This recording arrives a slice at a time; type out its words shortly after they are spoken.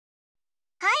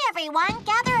Hi, everyone.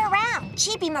 Gather around.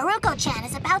 Chibi Maruko Chan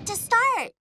is about to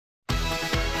start.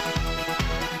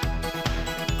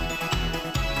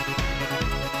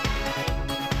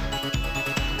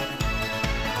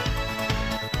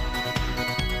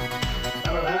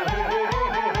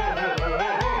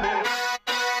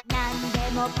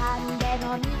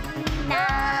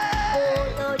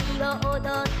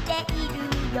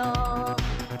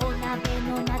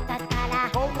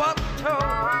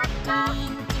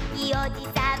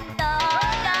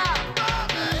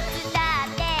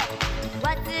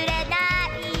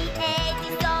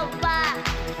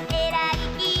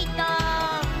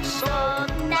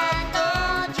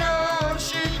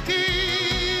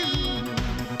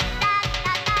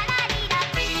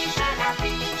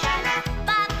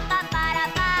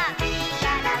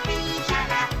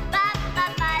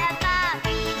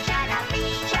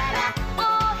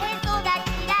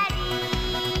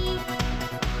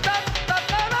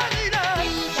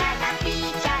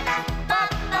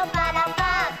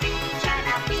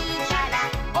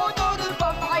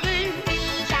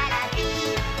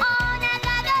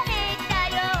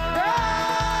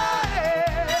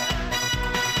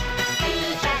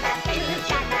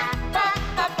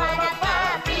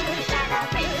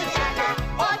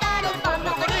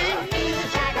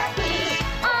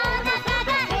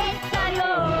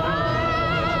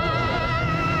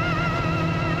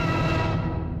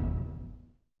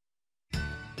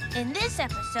 In this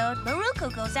episode,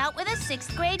 Maruko goes out with a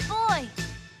 6th grade boy.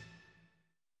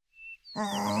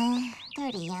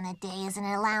 30 yen a day as an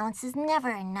allowance is never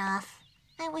enough.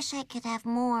 I wish I could have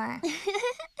more.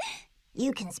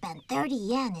 You can spend 30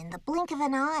 yen in the blink of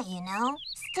an eye, you know.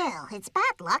 Still, it's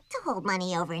bad luck to hold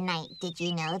money overnight. Did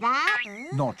you know that?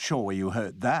 Not sure where you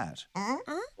heard that.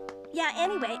 Yeah,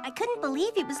 anyway, I couldn't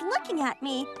believe he was looking at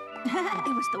me.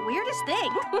 It was the weirdest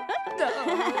thing.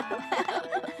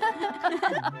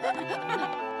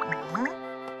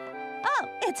 Oh,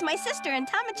 it's my sister and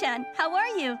Tama-chan. How are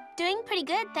you? Doing pretty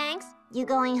good, thanks. You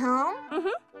going home?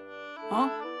 Huh?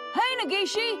 Hey,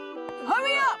 Nagishi!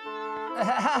 Hurry up!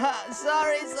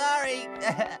 Sorry.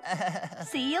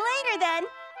 See you later, then.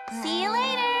 See you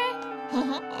later.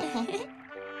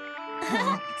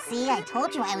 See, I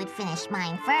told you I would finish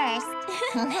mine first.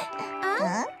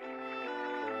 Huh?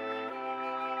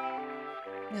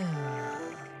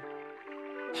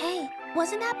 Hey,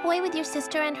 wasn't that boy with your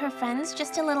sister and her friends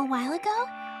just a little while ago?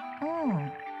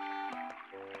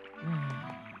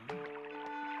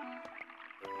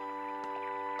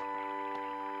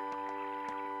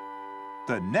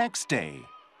 The next day.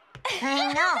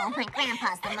 I know. My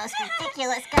grandpa's the most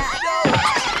ridiculous guy.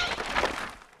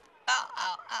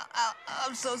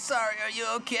 I'm so sorry. Are you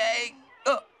okay?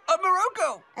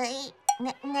 Maruko!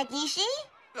 Nagishi?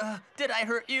 Did I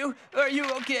hurt you? Are you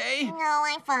okay? No,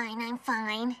 I'm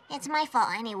fine. It's my fault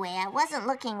anyway. I wasn't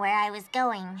looking where I was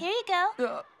going. Here you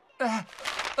go.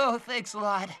 Oh, thanks a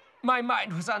lot. My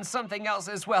mind was on something else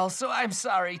as well, so I'm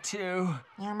sorry, too.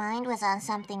 Your mind was on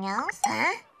something else?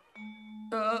 Huh?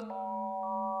 Don't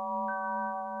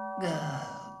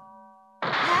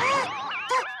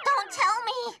tell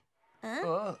me!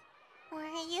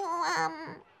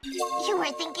 You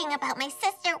were thinking about my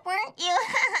sister, weren't you?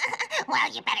 Well,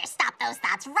 you better stop those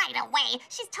thoughts right away.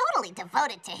 She's totally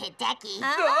devoted to Hideki.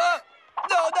 No,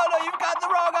 you've got the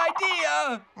wrong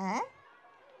idea! Huh?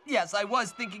 Yes, I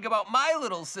was thinking about my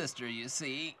little sister, you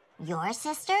see. Your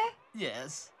sister?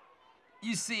 Yes.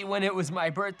 You see, when it was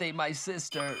my birthday, my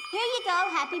sister... Here you go.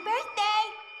 Happy birthday.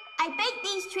 I baked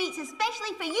these treats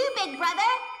especially for you, big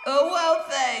brother. Oh, well,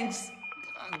 thanks.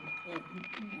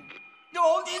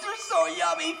 Oh, these are so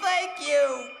yummy. Thank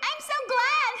you. I'm so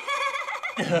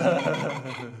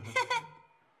glad.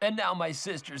 And now my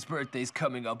sister's birthday's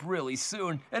coming up really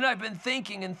soon, and I've been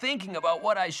thinking about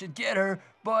what I should get her,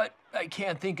 but I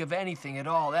can't think of anything at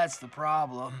all. That's the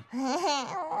problem.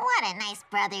 What a nice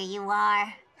brother you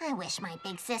are. I wish my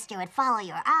big sister would follow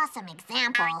your awesome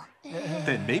example.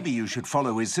 Then maybe you should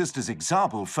follow his sister's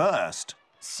example first.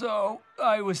 So,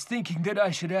 I was thinking that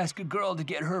I should ask a girl to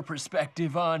get her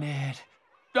perspective on it.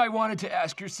 I wanted to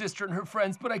ask your sister and her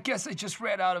friends, but I guess I just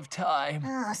ran out of time.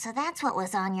 Oh, so that's what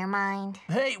was on your mind.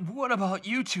 Hey, what about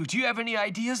you two? Do you have any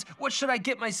ideas? What should I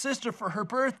get my sister for her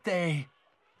birthday?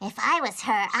 If I was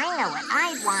her, I know what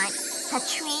I'd want. A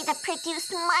tree that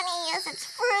produced money as its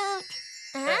fruit.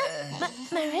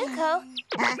 Maruko?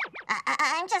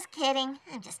 I'm just kidding.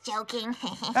 I'm just joking.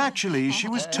 Actually, she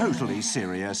was totally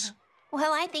serious.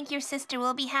 Well, I think your sister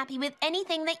will be happy with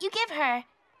anything that you give her.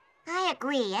 I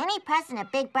agree. Any present a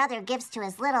big brother gives to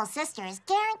his little sister is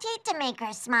guaranteed to make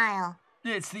her smile.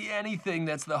 It's the anything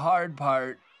that's the hard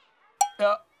part.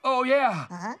 Oh,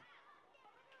 yeah.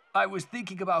 I was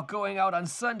thinking about going out on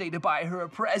Sunday to buy her a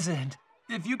present.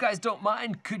 If you guys don't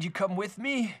mind, could you come with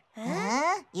me?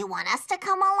 Huh? You want us to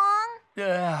come along?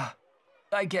 Yeah.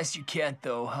 I guess you can't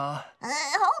though, huh?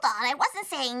 Hold on, I wasn't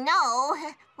saying no.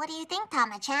 What do you think,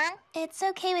 Tama-chan? It's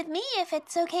okay with me if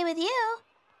it's okay with you.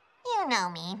 You know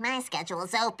me, my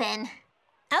schedule's open.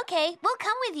 Okay, we'll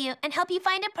come with you and help you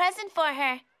find a present for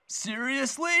her.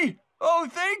 Seriously? Oh,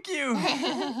 thank you.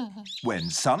 When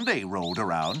Sunday rolled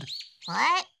around,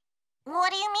 What?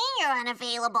 What do you mean you're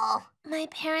unavailable? My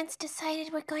parents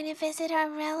decided we're going to visit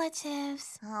our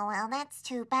relatives. Oh, well, that's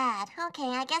too bad. Okay,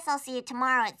 I guess I'll see you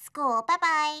tomorrow at school.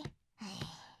 Bye-bye.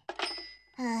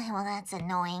 Well, that's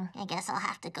annoying. I guess I'll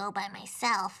have to go by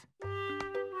myself.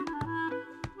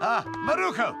 Ah,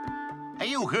 Maruko! Are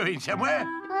you going somewhere?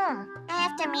 I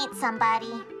have to meet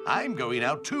somebody. I'm going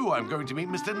out too. I'm going to meet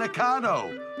Mr.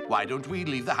 Nakano. Why don't we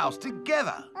leave the house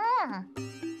together?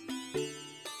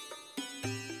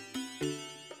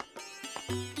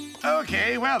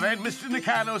 Okay, well then, Mr.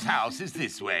 Nakano's house is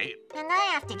this way. And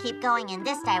I have to keep going in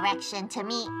this direction to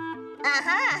meet...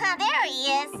 there he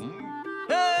is.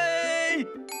 Hey!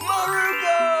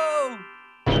 Maruko!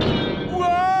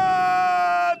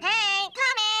 What? Hey,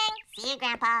 coming! See you,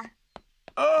 Grandpa.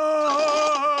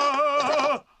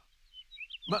 Oh!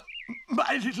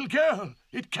 My little girl,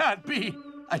 it can't be.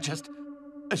 I just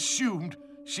assumed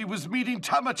she was meeting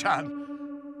Tama-chan.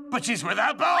 But she's with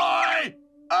a boy!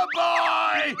 A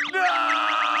boy!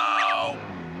 No!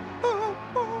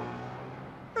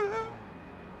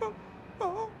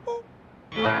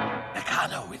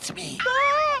 Nakano, it's me.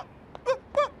 What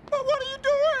are you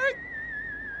doing?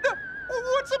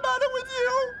 What's the matter with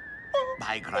you?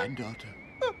 My granddaughter.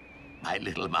 My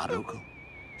little Maruko.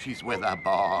 She's with a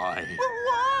boy.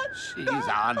 What? She's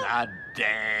on a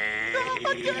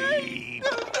date.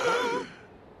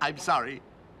 I'm sorry.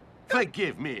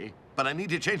 Forgive me, but I need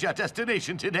to change our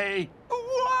destination today.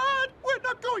 What? We're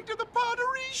not going to the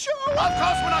pottery show. Of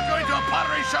course we're not going to a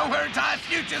pottery show. Her entire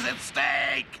future's at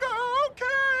stake.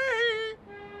 Okay.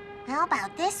 How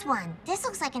about this one? This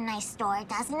looks like a nice store,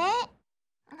 doesn't it?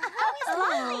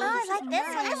 I like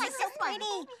this one. This is so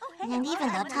pretty. And even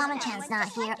though Tama-chan's not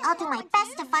here, I'll do my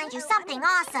best to find you something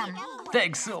awesome.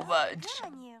 Thanks so much.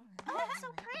 Oh, it's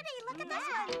so pretty. Look at this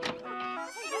one. These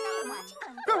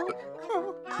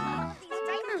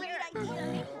are great ideas.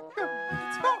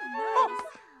 It's really nice.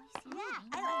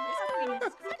 Yeah, I like this one. It's a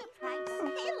good price.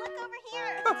 Hey, look over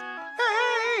here.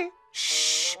 Hey!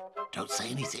 Shh! Don't say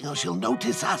anything or she'll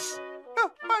notice us.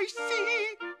 I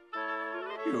see.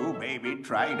 You may be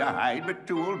trying to hide, but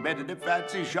two old men in a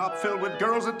fancy shop filled with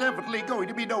girls are definitely going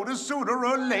to be noticed sooner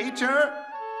or later.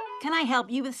 Can I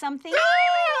help you with something?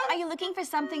 Are you looking for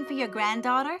something for your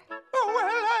granddaughter? Oh, well,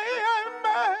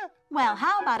 I am... Well,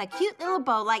 how about a cute little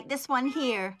bow like this one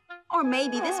here? Or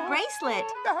maybe this bracelet.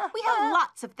 We have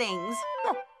lots of things.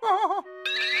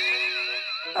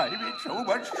 I'm in so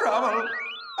much trouble.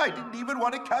 I didn't even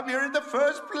want to come here in the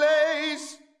first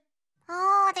place.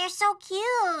 Oh, they're so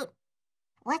cute.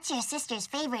 What's your sister's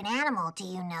favorite animal, do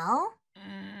you know?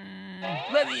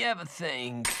 Let me have a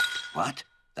think. What?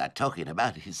 That talking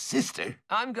about his sister?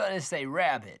 I'm gonna say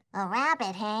rabbit. A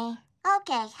rabbit, hey?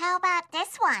 Okay, how about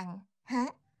this one? Huh?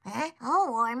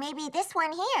 Oh, or maybe this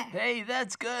one here. Hey,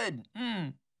 that's good.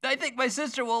 I think my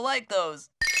sister will like those.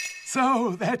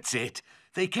 So, that's it.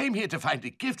 They came here to find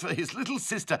a gift for his little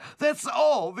sister. That's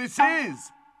all this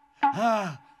is.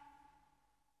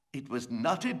 It was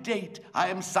not a date. I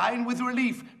am sighing with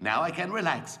relief. Now I can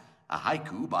relax. A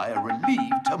haiku by a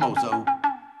relieved Tomozo.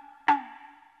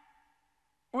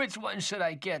 Which one should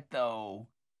I get, though?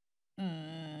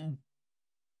 Hey,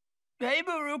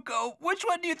 Maruko, which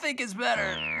one do you think is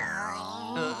better?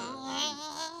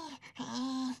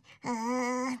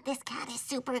 This cat is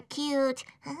super cute.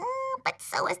 But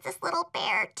so is this little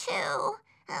bear, too. Oh,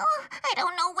 I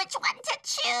don't know which one to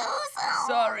choose. Oh.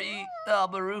 Sorry,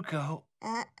 Maruko.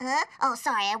 Oh,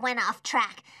 sorry, I went off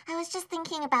track. I was just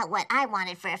thinking about what I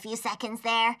wanted for a few seconds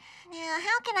there. Now,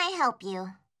 how can I help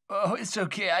you? Oh, it's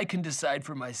okay. I can decide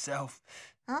for myself.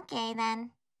 Okay,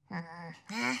 then.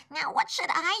 Now, what should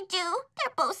I do?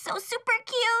 They're both so super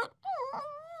cute.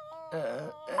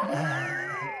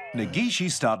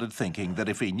 Nagishi started thinking that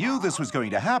if he knew this was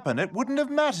going to happen, it wouldn't have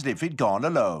mattered if he'd gone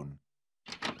alone.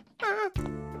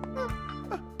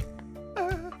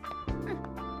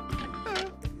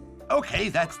 Okay,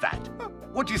 that's that.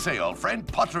 What do you say, old friend?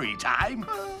 Pottery time?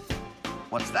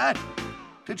 What's that?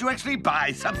 Did you actually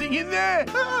buy something in there?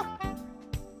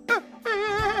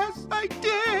 Yes, I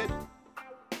did.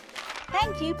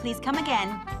 Thank you. Please come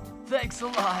again. Thanks a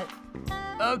lot.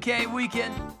 Okay, we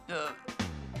can...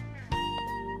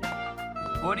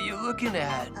 What are you looking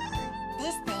at?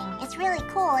 This thing, it's really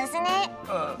cool, isn't it?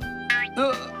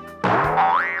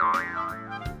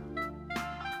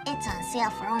 It's on sale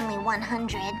for only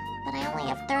 100, but I only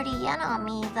have 30 yen on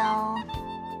me, though.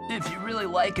 If you really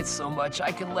like it so much,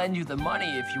 I can lend you the money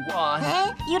if you want.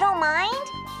 Eh? You don't mind?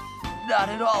 Not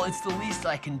at all. It's the least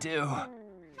I can do.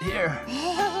 Here.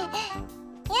 Yay,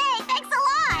 thanks a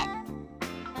lot!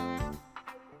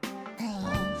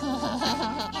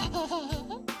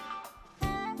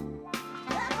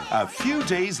 A few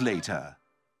days later.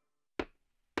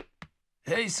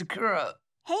 Hey, Sakura.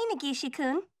 Hey,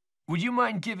 Nagishi-kun. Would you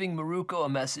mind giving Maruko a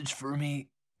message for me?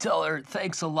 Tell her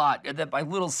thanks a lot and that my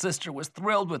little sister was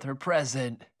thrilled with her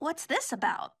present. What's this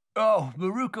about? Oh,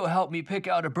 Maruko helped me pick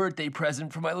out a birthday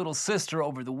present for my little sister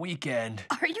over the weekend.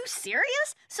 Are you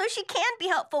serious? So she can be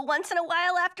helpful once in a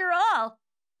while after all.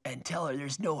 And tell her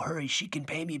there's no hurry. She can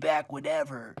pay me back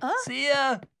whenever. Oh. See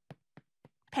ya!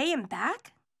 Pay him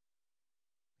back?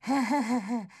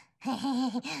 I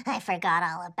forgot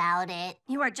all about it.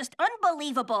 You are just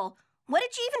unbelievable. What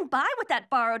did you even buy with that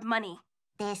borrowed money?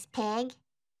 This pig?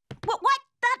 What?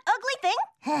 That ugly thing?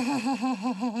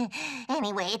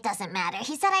 Anyway, it doesn't matter.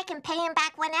 He said I can pay him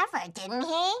back whenever, didn't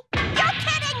he? You're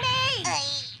kidding me!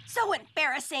 So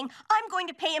embarrassing. I'm going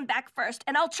to pay him back first,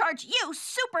 and I'll charge you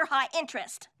super high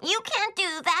interest. You can't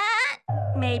do that.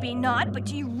 Maybe not, but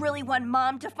do you really want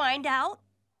Mom to find out?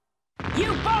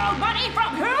 You borrowed money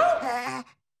from who?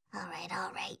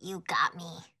 All right, you got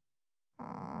me.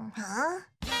 Huh?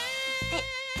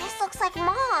 This looks like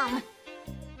Mom.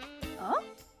 Huh?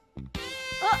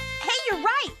 Hey, you're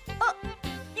right.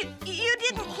 You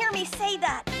didn't hear me say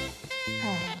that.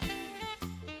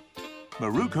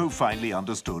 Maruko finally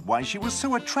understood why she was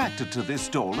so attracted to this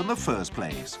doll in the first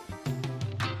place.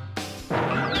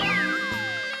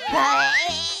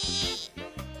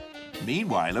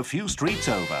 Meanwhile, a few streets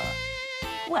over.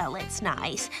 Well, it's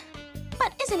nice.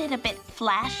 But isn't it a bit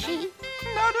flashy?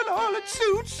 Not at all, it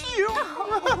suits you.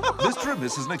 Mr. and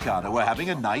Mrs. Nakano were having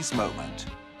a nice moment.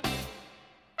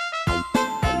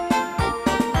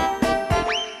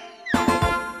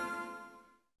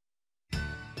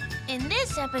 In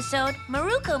this episode,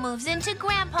 Maruko moves into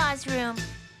Grandpa's room.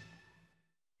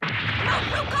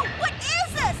 Maruko, what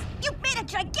is this? You've made a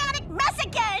gigantic mess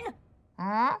again!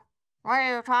 Huh? What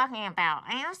are you talking about?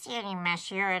 I don't see any mess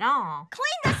here at all.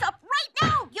 Clean this up right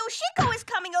now! Yoshiko is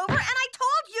coming over, and I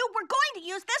told you we're going to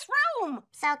use this room!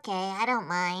 It's okay, I don't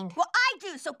mind. Well, I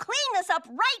do, so clean this up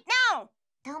right now!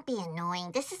 Don't be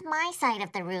annoying. This is my side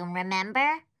of the room,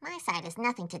 remember? My side has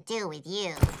nothing to do with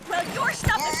you. Well, your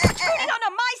stuff is protruding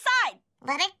onto my side!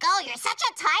 Let it go, you're such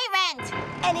a tyrant!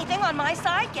 Anything on my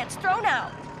side gets thrown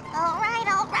out. All right,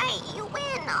 you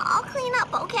win. I'll clean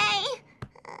up, okay?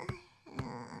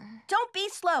 Don't be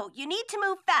slow. You need to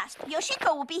move fast.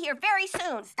 Yoshiko will be here very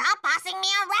soon. Stop bossing me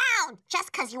around!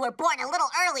 Just because you were born a little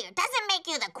earlier doesn't make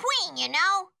you the queen, you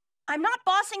know? I'm not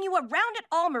bossing you around at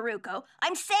all, Maruko.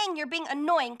 I'm saying you're being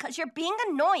annoying because you're being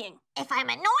annoying. If I'm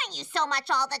annoying you so much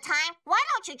all the time, why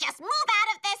don't you just move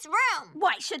out of this room?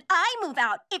 Why should I move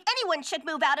out? If anyone should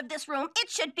move out of this room, it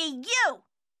should be you.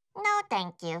 No,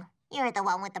 thank you. You're the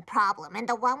one with the problem, and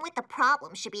the one with the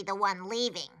problem should be the one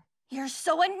leaving. You're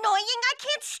so annoying, I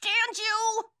can't stand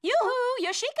you! Yoo-hoo!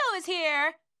 Yoshiko is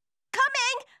here!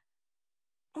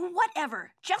 Coming!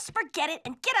 Whatever. Just forget it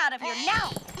and get out of here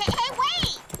now! Hey,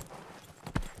 wait!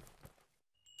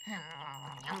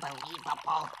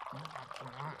 Unbelievable.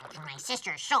 My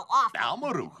sister's so awful. Now,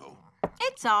 Maruko.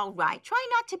 It's all right. Try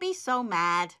not to be so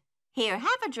mad. Here,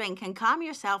 have a drink and calm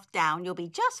yourself down. You'll be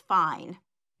just fine.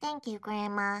 Thank you,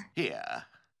 Grandma. Here.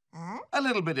 Huh? A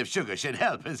little bit of sugar should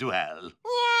help as well.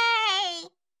 Yay!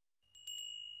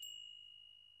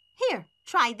 Here,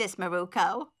 try this,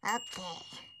 Maruko. Okay.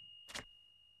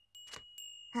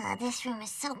 This room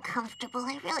is so comfortable.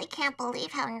 I really can't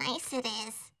believe how nice it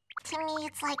is. To me,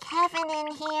 it's like heaven in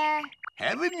here.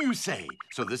 Heaven, you say?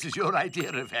 So this is your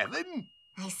idea of heaven?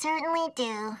 I certainly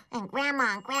do. And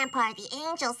Grandma and Grandpa are the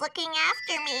angels looking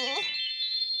after me.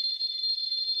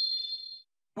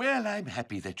 Well, I'm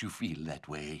happy that you feel that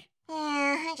way.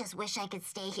 Yeah, I just wish I could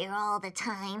stay here all the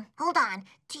time. Hold on.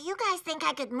 Do you guys think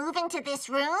I could move into this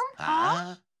room?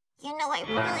 Huh? You know, I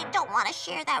really don't want to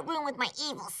share that room with my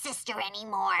evil sister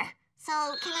anymore. So,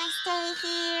 can I stay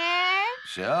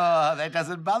here? Sure, that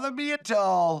doesn't bother me at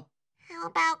all. How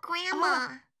about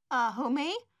Grandma? Who,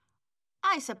 me?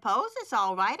 I suppose it's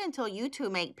all right until you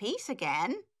two make peace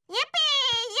again.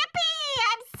 Yippee! Yippee!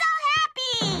 I'm so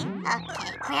happy!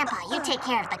 Okay, Grandpa, you take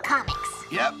care of the comics.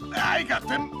 Yep, I got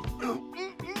them.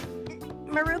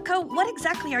 Maruko, what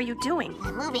exactly are you doing?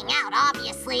 I'm moving out,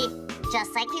 obviously.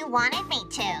 Just like you wanted me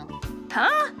to.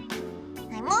 Huh?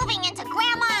 I'm I'm moving into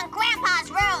Grandma and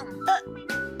Grandpa's room.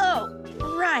 Oh,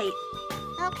 right.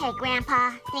 Okay,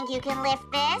 Grandpa. Think you can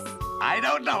lift this? I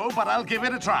don't know, but I'll give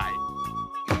it a try.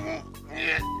 Are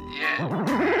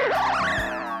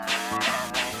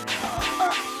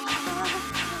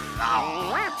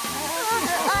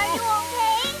you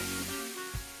okay?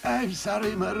 I'm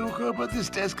sorry, Maruko, but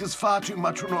this desk is far too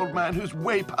much for an old man who's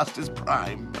way past his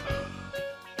prime.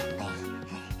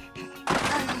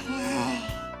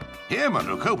 Here,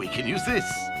 Maruko, we can use this.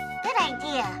 Good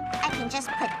idea. I can just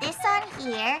put this on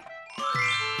here.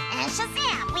 And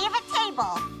shazam, we have a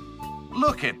table.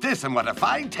 Look at this and what a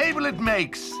fine table it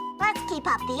makes. Let's keep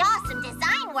up the awesome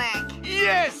design work.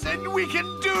 Yes, and we can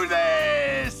do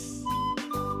this!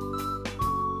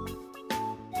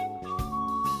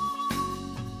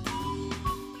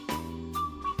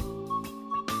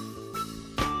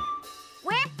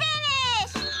 We're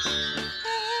finished!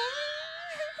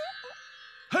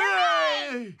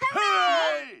 Hooray!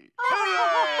 Hooray!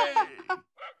 Hooray!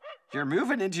 You're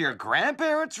moving into your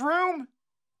grandparents' room?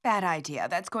 Bad idea.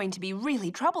 That's going to be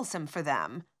really troublesome for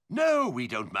them. No, we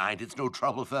don't mind. It's no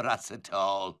trouble for us at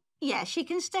all. Yeah, she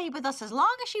can stay with us as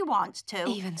long as she wants to.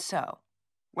 Even so.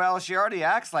 Well, she already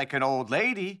acts like an old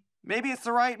lady. Maybe it's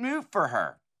the right move for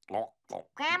her.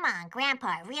 Grandma and Grandpa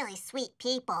are really sweet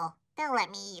people. They'll let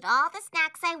me eat all the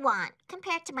snacks I want.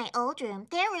 Compared to my old room,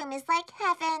 their room is like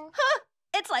heaven. Huh!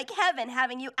 It's like heaven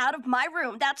having you out of my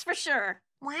room, that's for sure.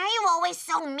 Why are you always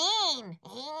so mean?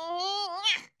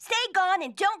 Stay gone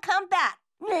and don't come back.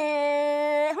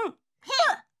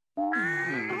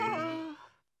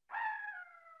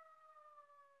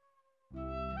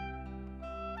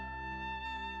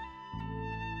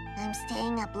 I'm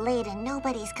staying up late and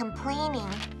nobody's complaining.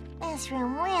 This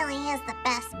room really is the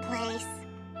best place.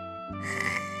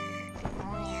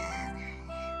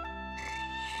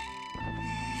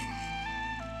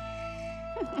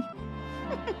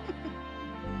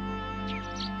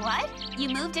 What? You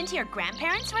moved into your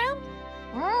grandparents' room?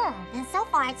 And so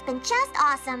far it's been just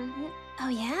awesome. Oh,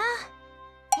 yeah?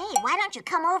 Hey, why don't you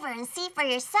come over and see for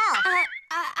yourself?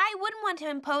 I wouldn't want to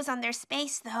impose on their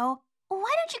space, though.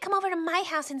 Why don't you come over to my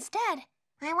house instead?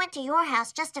 I went to your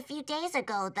house just a few days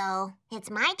ago, though. It's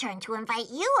my turn to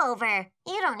invite you over.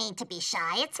 You don't need to be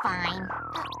shy. It's fine.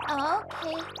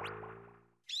 Okay.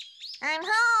 I'm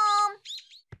home.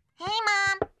 Hey,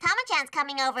 Mom. Tama-chan's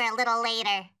coming over a little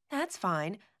later. That's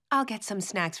fine. I'll get some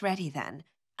snacks ready then.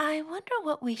 I wonder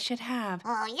what we should have.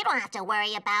 Oh, you don't have to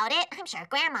worry about it. I'm sure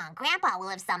Grandma and Grandpa will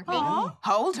have something. Oh,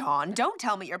 hold on. Don't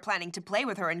tell me you're planning to play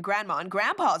with her in Grandma and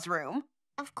Grandpa's room.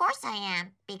 Of course I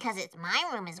am, because it's my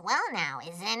room as well now,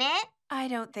 isn't it? I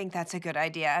don't think that's a good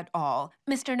idea at all.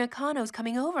 Mr. Nakano's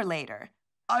coming over later.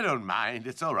 I don't mind.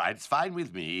 It's all right. It's fine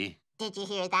with me. Did you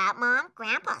hear that, Mom?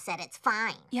 Grandpa said it's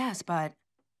fine. Yes, but...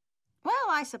 Well,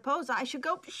 I suppose I should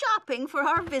go shopping for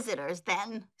our visitors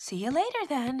then. See you later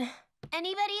then.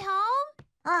 Anybody home?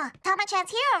 Oh, Tama-chan's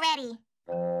here already.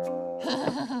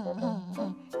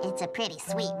 It's a pretty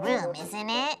sweet room, isn't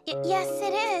it? Yes,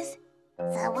 it is.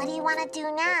 So what do you want to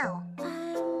do now?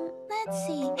 Let's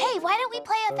see. Hey, why don't we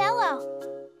play Othello?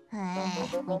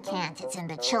 We can't. It's in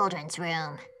the children's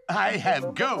room. I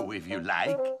have Go, if you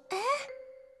like.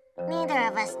 Neither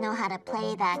of us know how to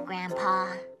play that,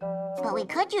 Grandpa. But we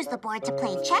could use the board to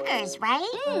play checkers, right?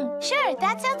 Sure,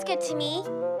 that sounds good to me.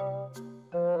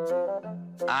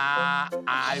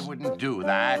 I wouldn't do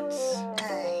that.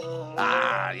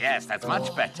 Yes, that's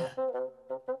much better.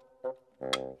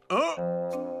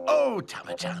 Oh,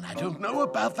 Tama-chan, I don't know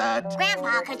about that.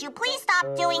 Grandpa, could you please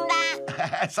stop doing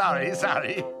that? Sorry.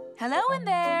 Hello in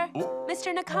there.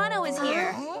 Mr. Nakano is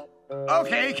here.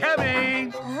 Okay,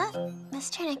 coming.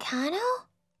 Mr. Nakano?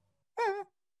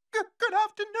 Good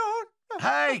afternoon.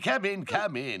 Hi,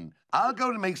 come in. I'll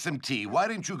go to make some tea. Why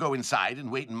don't you go inside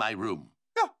and wait in my room?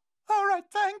 All right,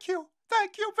 thank you.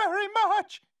 Thank you very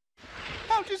much.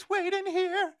 I'll just wait in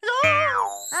here.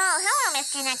 Oh, hello,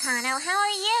 Mr. Nakano. How are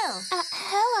you?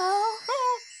 Hello.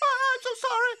 Oh, I'm so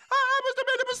sorry. I must have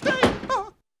made a mistake.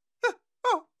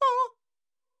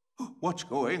 What's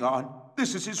going on?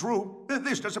 This is his room.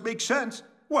 This doesn't make sense.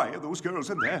 Why are those girls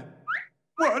in there?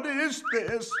 What is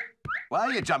this? Why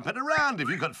are you jumping around? Have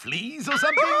you got fleas or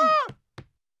something?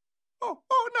 Oh,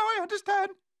 now I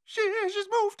understand. She's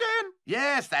moved in.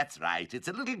 Yes, that's right. It's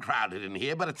a little crowded in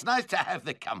here, but it's nice to have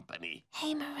the company.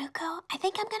 Hey, Maruko, I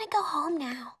think I'm gonna go home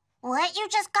now. What? You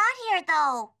just got here,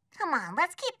 though. Come on,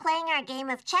 let's keep playing our game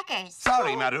of checkers.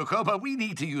 Sorry, Maruko, but we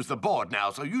need to use the board now,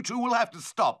 so you two will have to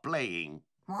stop playing.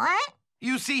 What?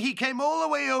 You see, he came all the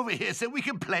way over here so we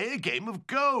can play a game of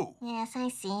Go. Yes, I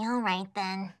see. All right,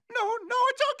 then. No,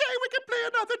 it's okay. We can play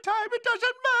another time. It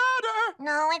doesn't matter.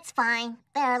 No, it's fine.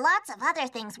 There are lots of other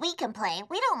things we can play.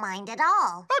 We don't mind at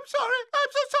all. I'm sorry.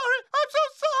 I'm so sorry. I'm so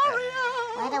sorry.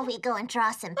 Why don't we go and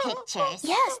draw some pictures?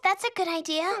 Yes, that's a good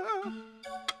idea.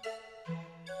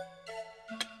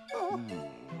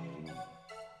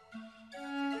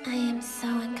 I am so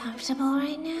uncomfortable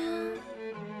right now.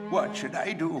 What should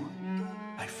I do?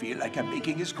 I feel like I'm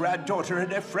making his granddaughter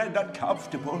and her friend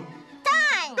uncomfortable.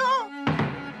 Done!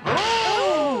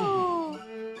 Oh!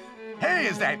 Hey,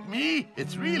 is that me?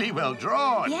 It's really well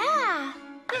drawn. Yeah.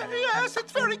 Yes,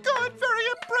 it's very good. Very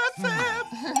impressive.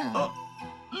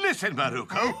 Listen,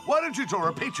 Maruko, why don't you draw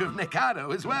a picture of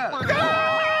Mikado as well?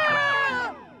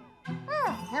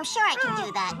 I'm sure I can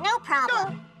do that. No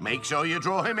problem. Make sure you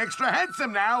draw him extra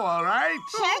handsome now, all right?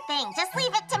 Sure thing. Just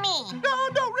leave it to me. No,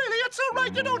 really, it's all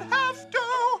right. You don't have to.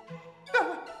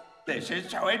 This is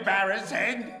so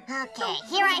embarrassing. Okay,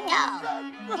 here I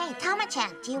go. Hey,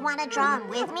 Tama-chan, do you want to draw him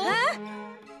with me? Huh?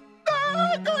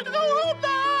 I'm going to go home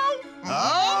now.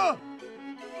 Oh?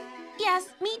 Yes,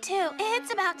 me too.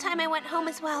 It's about time I went home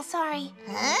as well. Sorry.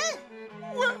 Huh?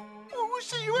 We'll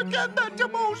see you again then,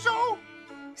 Tomoso.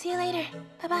 See you later.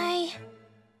 Bye-bye.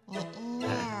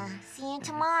 Yeah, see you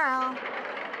tomorrow.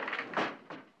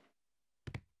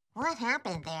 What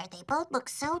happened there? They both look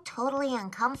so totally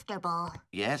uncomfortable.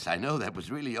 Yes, I know. That was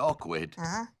really awkward.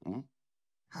 Huh? Hmm?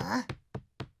 Huh?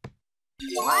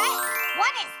 What?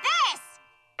 What is this?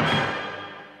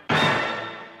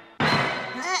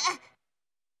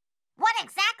 What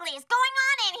exactly is going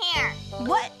on in here?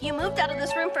 What? You moved out of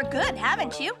this room for good,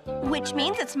 haven't you? Which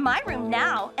means it's my room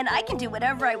now, and I can do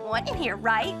whatever I want in here,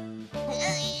 right? I'm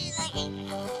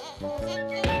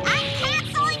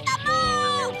canceling the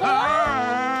move!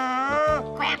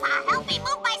 Grandpa, help me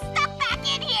move my stuff back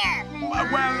in here!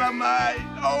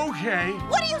 Okay.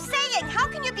 What are you saying? How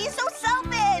can you be so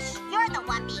selfish? You're the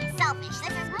one being selfish.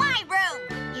 This is my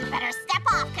room. You better step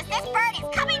off, because this bird is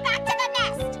coming back to the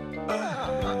nest.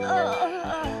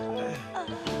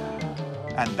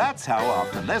 And that's how,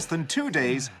 after less than 2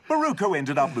 days, Maruko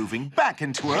ended up moving back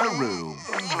into her room.